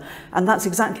the other. And that's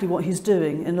exactly what he's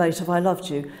doing in Late Have I Loved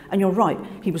You. And you're right,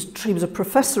 he was a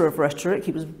professor of rhetoric.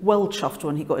 He was well chuffed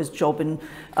when he got his job in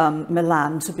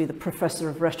Milan to be the professor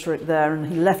of rhetoric there, and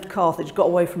he left Carthage, got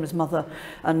away from his mother,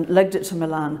 and legged it to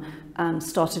Milan and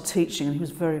started teaching, and he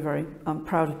was very, very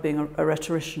proud of being a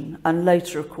rhetorician, and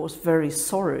later, of course, very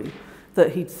sorry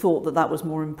that he'd thought that was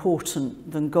more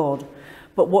important than God.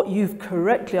 But what you've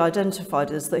correctly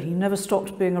identified is that he never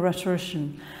stopped being a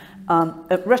rhetorician.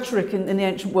 Rhetoric in the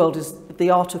ancient world is the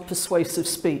art of persuasive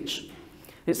speech.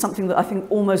 It's something that I think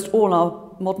almost all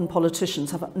our modern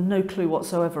politicians have no clue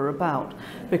whatsoever about,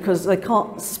 because they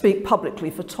can't speak publicly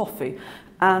for toffee.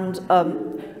 And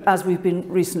as we've been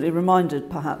recently reminded,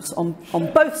 perhaps, on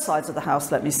both sides of the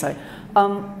house, let me say,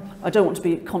 I don't want to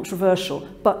be controversial,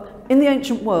 but in the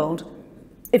ancient world,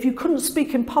 if you couldn't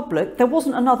speak in public, there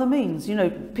wasn't another means.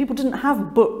 People didn't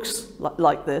have books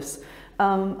like this.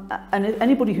 And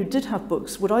anybody who did have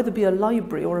books would either be a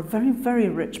library or a very, very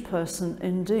rich person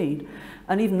indeed.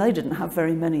 And even they didn't have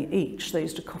very many each. They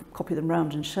used to copy them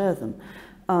round and share them.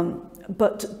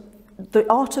 But the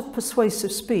art of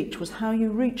persuasive speech was how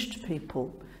you reached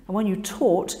people. And when you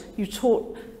taught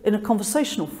in a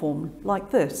conversational form like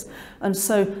this. And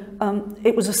so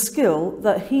it was a skill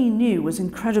that he knew was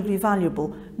incredibly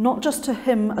valuable, not just to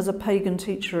him as a pagan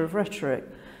teacher of rhetoric,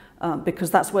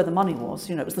 because that's where the money was.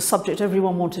 It was the subject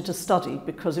everyone wanted to study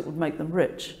because it would make them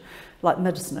rich, like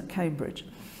medicine at Cambridge.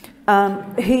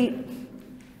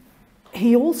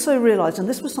 He also realised, and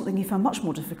this was something he found much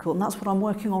more difficult, and that's what I'm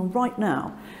working on right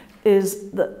now,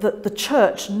 is that the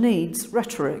church needs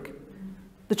rhetoric.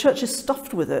 The church is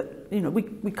stuffed with it.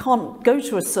 We can't go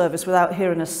to a service without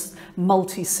hearing a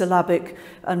multi-syllabic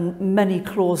and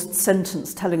many-claused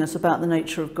sentence telling us about the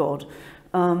nature of God.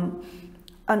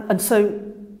 And so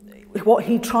what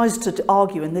he tries to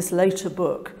argue in this later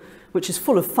book, which is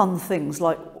full of fun things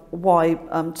like why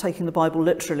taking the Bible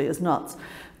literally is nuts,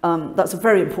 that's a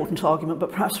very important argument, but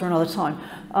perhaps for another time.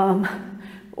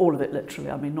 All of it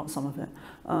literally, I mean, not some of it.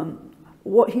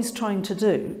 What he's trying to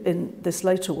do in this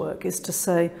later work is to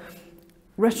say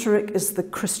rhetoric is the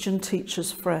Christian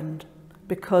teacher's friend,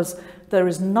 because there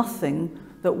is nothing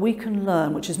that we can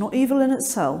learn which is not evil in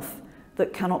itself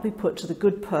that cannot be put to the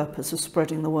good purpose of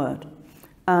spreading the word.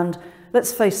 And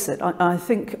let's face it, I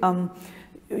think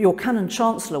your Canon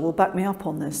Chancellor will back me up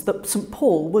on this, that St.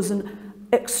 Paul was an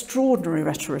extraordinary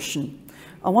rhetorician.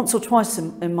 Once or twice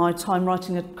in my time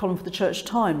writing a column for the Church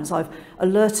Times, I've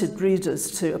alerted readers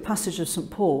to a passage of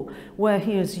St. Paul where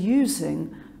he is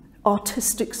using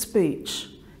artistic speech.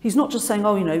 He's not just saying,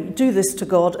 oh, you know, do this to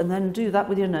God and then do that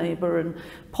with your neighbour and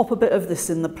pop a bit of this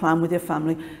in the plan with your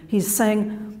family. He's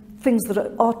saying things that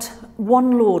are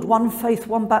one Lord, one faith,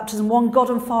 one baptism, one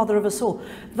God and Father of us all.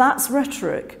 That's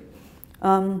rhetoric.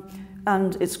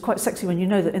 And it's quite sexy when you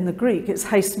know that in the Greek it's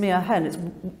heis mia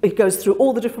hen. It goes through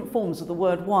all the different forms of the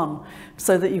word one,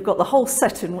 so that you've got the whole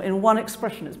set in one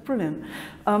expression. It's brilliant.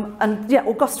 And yeah,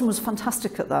 Augustine was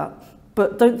fantastic at that.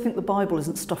 But don't think the Bible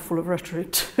isn't stuffed full of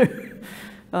rhetoric too.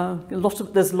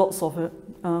 There's lots of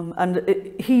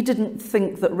it. He didn't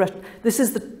think that this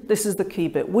is the key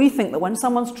bit. We think that when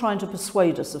someone's trying to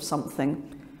persuade us of something,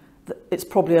 that it's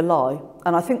probably a lie.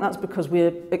 And I think that's because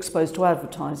we're exposed to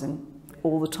advertising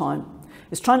all the time.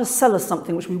 It's trying to sell us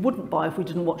something which we wouldn't buy if we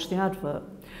didn't watch the advert.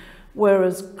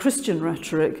 Whereas Christian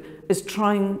rhetoric is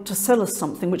trying to sell us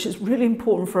something which is really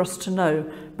important for us to know,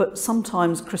 but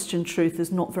sometimes Christian truth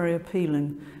is not very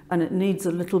appealing, and it needs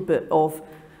a little bit of,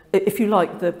 if you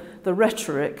like, the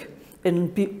rhetoric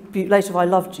in Late Have I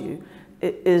Loved You,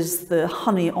 it is the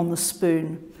honey on the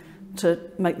spoon to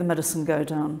make the medicine go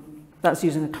down. That's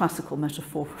using a classical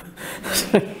metaphor.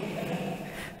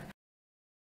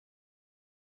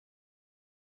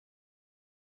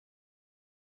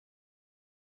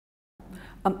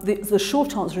 The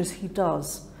short answer is he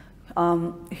does.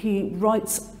 He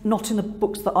writes, not in the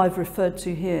books that I've referred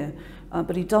to here,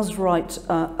 but he does write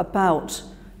about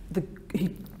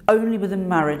only within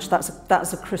marriage.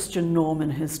 That's a Christian norm in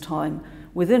his time.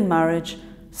 Within marriage,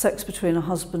 sex between a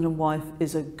husband and wife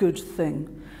is a good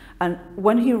thing. And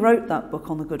when he wrote that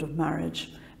book on the good of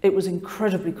marriage, it was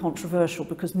incredibly controversial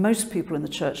because most people in the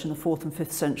church in the 4th and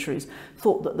 5th centuries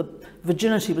thought that the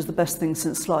virginity was the best thing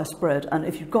since sliced bread, and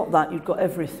if you've got that, you've got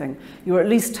everything. You're at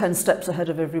least 10 steps ahead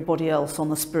of everybody else on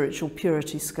the spiritual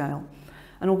purity scale.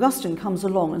 And Augustine comes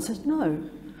along and says, no,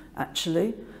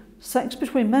 actually, sex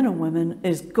between men and women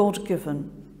is God-given,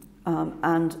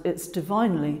 and it's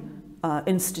divinely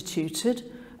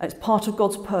instituted. It's part of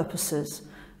God's purposes.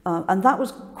 And that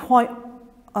was quite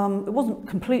it wasn't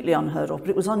completely unheard of, but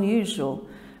it was unusual.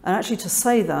 And actually to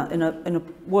say that in a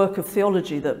work of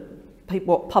theology that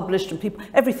people published, and people,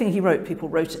 everything he wrote, people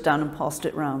wrote it down and passed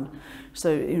it round.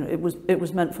 So you know, it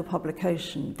was meant for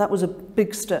publication. That was a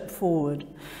big step forward.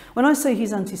 When I say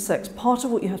he's anti-sex, part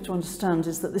of what you have to understand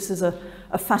is that this is a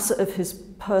facet of his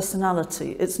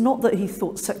personality. It's not that he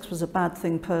thought sex was a bad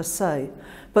thing per se,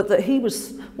 but that he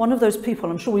was one of those people,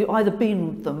 I'm sure we've either been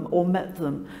with them or met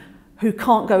them, who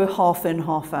can't go half in,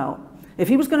 half out. If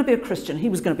he was going to be a Christian, he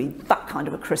was going to be that kind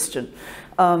of a Christian.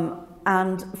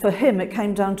 And for him, it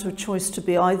came down to a choice to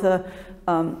be either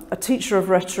a teacher of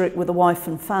rhetoric with a wife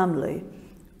and family,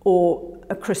 or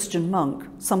a Christian monk,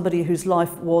 somebody whose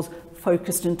life was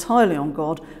focused entirely on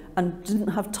God and didn't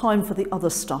have time for the other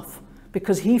stuff,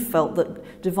 because he felt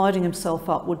that dividing himself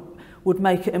up would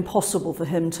make it impossible for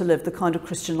him to live the kind of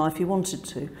Christian life he wanted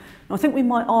to. And I think we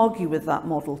might argue with that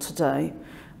model today,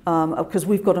 because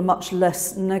we've got a much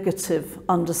less negative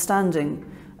understanding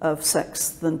of sex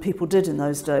than people did in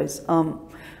those days.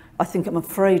 I think, I'm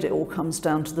afraid, it all comes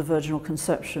down to the virginal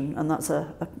conception, and that's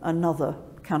another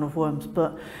can of worms.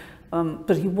 But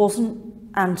he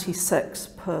wasn't anti-sex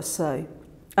per se,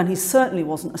 and he certainly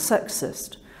wasn't a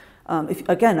sexist.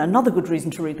 Again, another good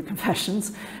reason to read the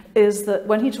Confessions is that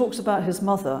when he talks about his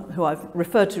mother, who I've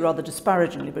referred to rather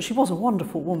disparagingly, but she was a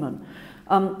wonderful woman,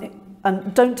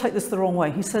 and don't take this the wrong way,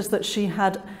 he says that she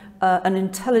had an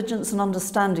intelligence and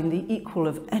understanding the equal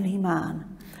of any man.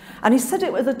 And he said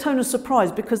it with a tone of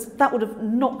surprise, because that would have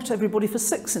knocked everybody for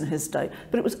six in his day.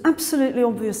 But it was absolutely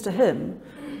obvious to him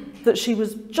that she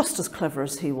was just as clever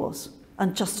as he was,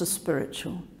 and just as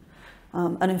spiritual.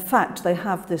 And in fact, they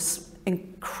have this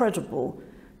incredible,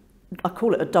 I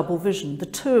call it a double vision. The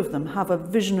two of them have a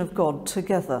vision of God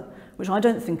together, which I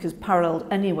don't think is paralleled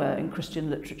anywhere in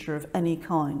Christian literature of any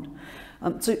kind.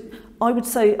 So I would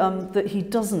say that he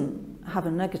doesn't have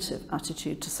a negative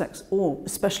attitude to sex, or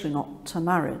especially not to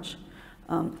marriage.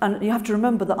 And you have to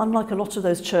remember that unlike a lot of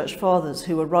those church fathers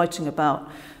who were writing about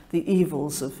the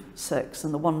evils of sex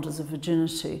and the wonders of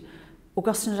virginity,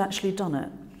 Augustine had actually done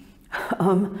it.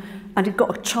 And he'd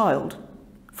got a child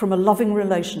from a loving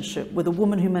relationship with a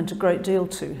woman who meant a great deal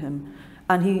to him.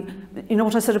 And he, you know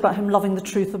what I said about him loving the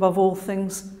truth above all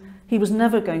things? He was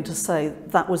never going to say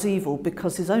that was evil,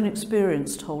 because his own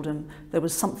experience told him there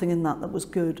was something in that was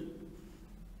good.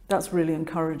 That's really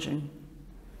encouraging.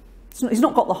 He's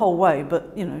not got the whole way,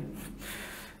 but, you know,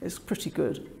 it's pretty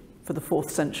good for the 4th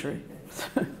century.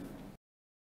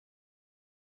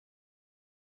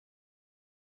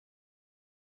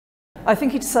 I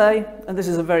think he'd say, and this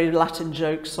is a very Latin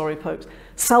joke, sorry folks,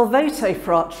 salvete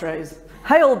fratres.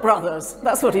 Hail, brothers,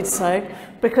 that's what he'd say,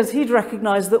 because he'd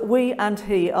recognise that we and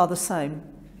he are the same.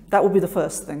 That would be the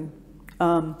first thing.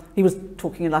 He was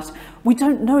talking in Latin. We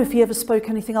don't know if he ever spoke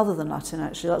anything other than Latin,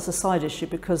 actually. That's a side issue,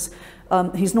 because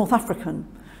he's North African,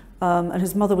 and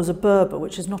his mother was a Berber,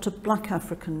 which is not a black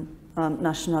African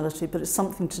nationality, but it's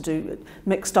something to do,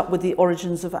 mixed up with the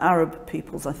origins of Arab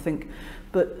peoples, I think.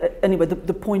 But anyway,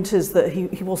 the point is that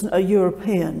he wasn't a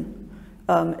European.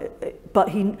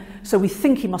 So we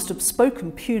think he must have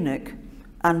spoken Punic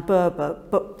and Berber,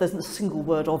 but there's not a single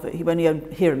word of it. You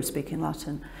only hear him speaking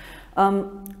Latin.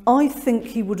 I think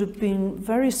he would have been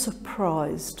very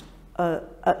surprised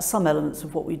at some elements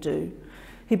of what we do.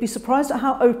 He'd be surprised at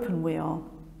how open we are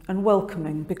and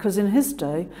welcoming, because in his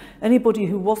day, anybody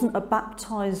who wasn't a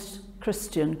baptised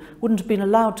Christian wouldn't have been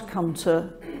allowed to come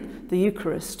to the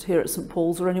Eucharist here at St.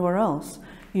 Paul's or anywhere else.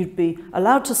 You'd be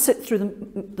allowed to sit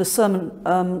through the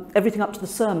sermon, everything up to the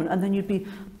sermon, and then you'd be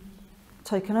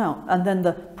taken out. And then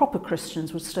the proper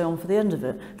Christians would stay on for the end of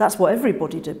it. That's what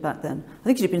everybody did back then. I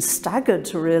think you'd been staggered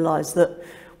to realise that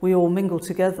we all mingled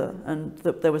together, and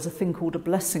that there was a thing called a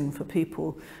blessing for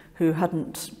people who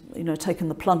hadn't, taken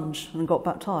the plunge and got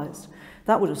baptised.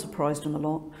 That would have surprised him a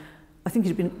lot. I think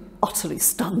he'd been utterly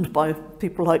stunned by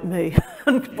people like me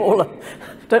and Paula.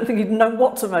 Don't think he'd know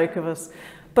what to make of us.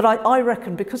 But I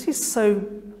reckon, because he's so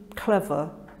clever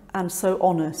and so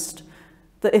honest,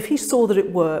 that if he saw that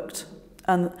it worked,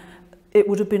 and it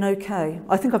would have been okay.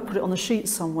 I think I've put it on the sheet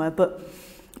somewhere, but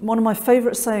one of my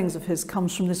favourite sayings of his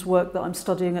comes from this work that I'm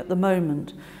studying at the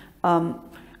moment.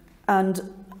 And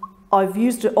I've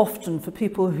used it often for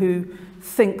people who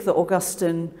think that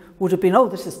Augustine would have been, oh,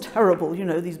 this is terrible,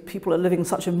 these people are living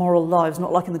such immoral lives,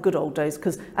 not like in the good old days,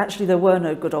 because actually there were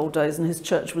no good old days, and his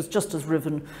church was just as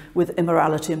riven with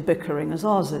immorality and bickering as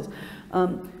ours is.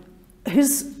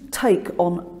 His take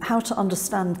on how to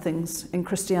understand things in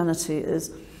Christianity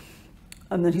is,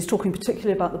 and then he's talking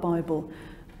particularly about the Bible,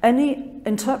 any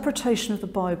interpretation of the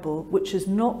Bible which is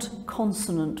not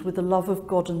consonant with the love of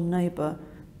God and neighbour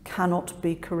cannot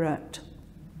be correct.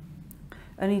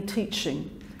 Any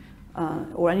teaching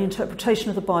or any interpretation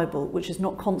of the Bible which is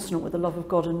not consonant with the love of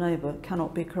God and neighbour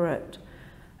cannot be correct.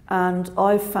 And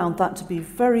I've found that to be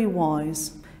very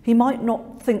wise. He might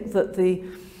not think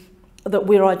that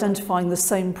we're identifying the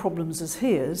same problems as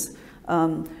he is.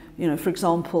 For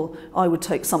example, I would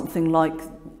take something like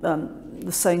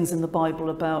the sayings in the Bible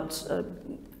about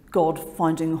God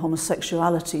finding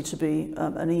homosexuality to be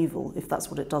an evil, if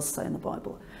that's what it does say in the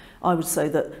Bible. I would say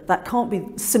that can't be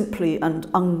simply and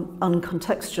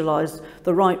uncontextualised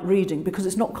the right reading, because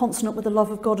it's not consonant with the love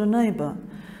of God and neighbour.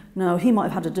 Now, he might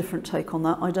have had a different take on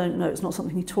that. I don't know. It's not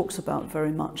something he talks about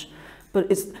very much.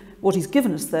 But what he's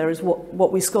given us there is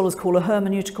what we scholars call a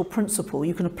hermeneutical principle.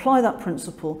 You can apply that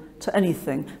principle to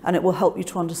anything, and it will help you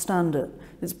to understand it.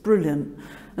 It's brilliant.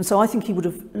 And so I think he would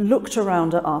have looked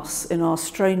around at us in our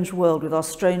strange world with our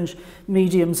strange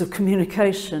mediums of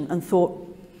communication and thought,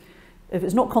 if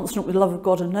it's not consonant with love of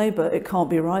God and neighbour, it can't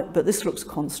be right, but this looks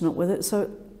consonant with it, so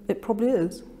it probably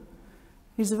is.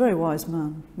 He's a very wise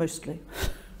man, mostly.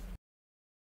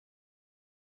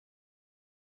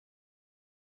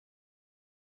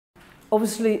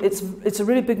 Obviously, it's a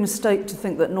really big mistake to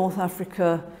think that North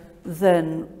Africa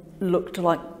then looked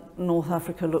like North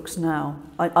Africa looks now.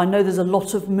 I know there's a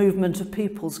lot of movement of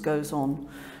peoples goes on.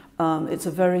 It's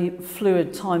a very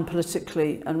fluid time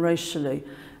politically and racially.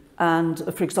 And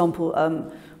for example,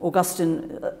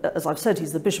 Augustine, as I've said,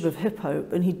 he's the Bishop of Hippo,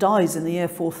 and he dies in the year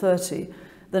 430.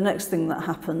 The next thing that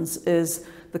happens is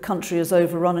the country is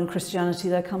overrun and Christianity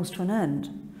there comes to an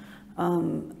end.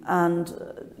 And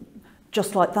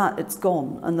just like that, it's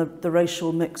gone, and the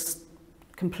racial mix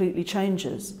completely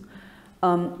changes.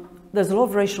 There's a lot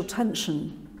of racial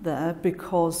tension there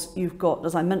because you've got,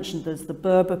 as I mentioned, there's the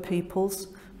Berber peoples,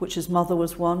 which his mother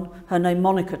was one. Her name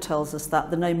Monica tells us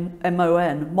that. The name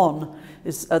M-O-N, Mon,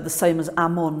 is the same as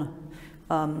Ammon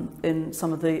in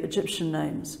some of the Egyptian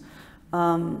names.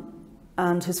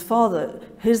 And his father,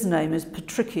 his name is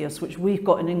Patricius, which we've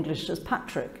got in English as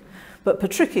Patrick. But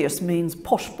Patricius means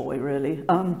posh boy, really,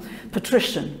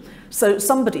 patrician. So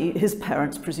somebody, his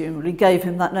parents presumably, gave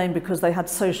him that name because they had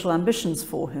social ambitions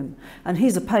for him. And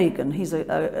he's a pagan, he's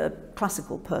a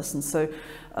classical person, so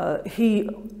he,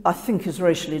 I think, is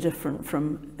racially different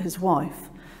from his wife.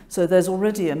 So there's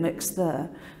already a mix there.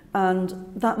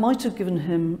 And that might have given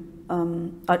him,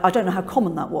 I don't know how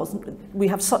common that was, we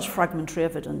have such fragmentary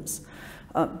evidence,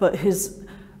 but his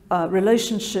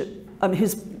relationship,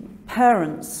 his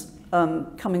parents,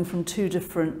 coming from two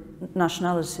different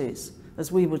nationalities, as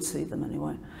we would see them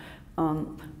anyway,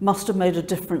 must have made a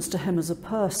difference to him as a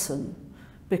person,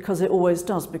 because it always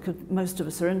does, because most of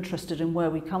us are interested in where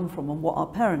we come from and what our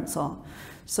parents are.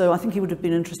 So I think he would have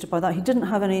been interested by that. He didn't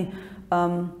have any,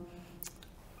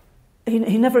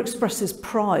 he never expresses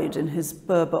pride in his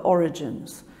Berber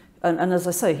origins. And as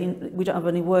I say, we don't have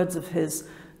any words of his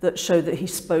that show that he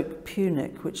spoke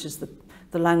Punic, which is the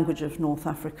language of North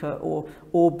Africa, or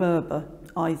Berber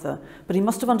either. But he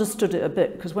must have understood it a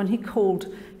bit, because when he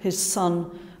called his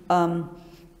son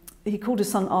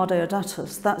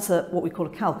Ardeodatus, that's what we call a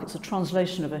calque. It's a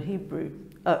translation of a Hebrew,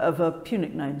 of a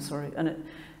Punic name, sorry, and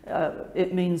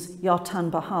it means Yartan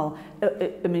Bahal.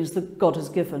 It means that God has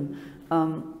given,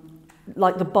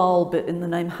 like the Baal bit in the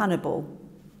name Hannibal,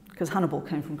 because Hannibal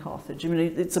came from Carthage. I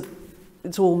mean,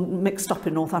 it's all mixed up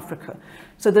in North Africa.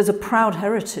 So there's a proud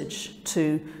heritage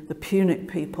to the Punic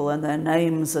people and their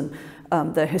names and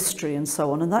their history and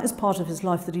so on. And that is part of his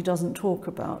life that he doesn't talk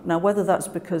about. Now, whether that's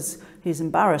because he's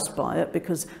embarrassed by it,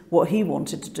 because what he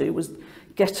wanted to do was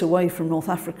get away from North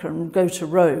Africa and go to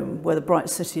Rome, where the bright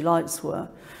city lights were,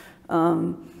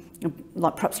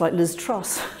 perhaps like Liz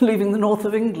Truss, leaving the north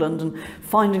of England and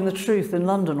finding the truth in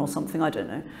London or something, I don't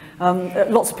know.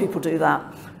 Lots of people do that.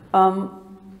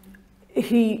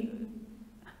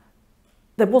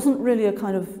 There wasn't really a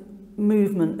kind of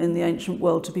movement in the ancient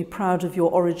world to be proud of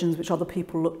your origins which other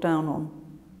people look down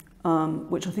on,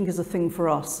 which I think is a thing for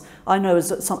us. I know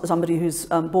as somebody who's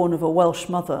born of a Welsh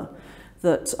mother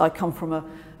that I come from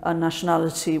a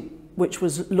nationality which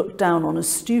was looked down on as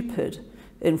stupid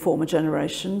in former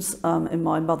generations. In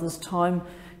my mother's time,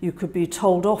 you could be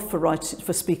told off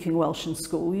for speaking Welsh in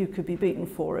school. You could be beaten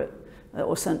for it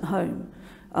or sent home.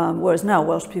 Whereas now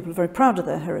Welsh people are very proud of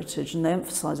their heritage and they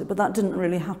emphasise it, but that didn't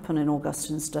really happen in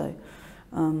Augustine's day.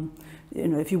 You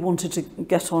know, if you wanted to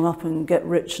get on up and get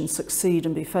rich and succeed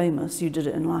and be famous, you did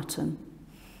it in Latin.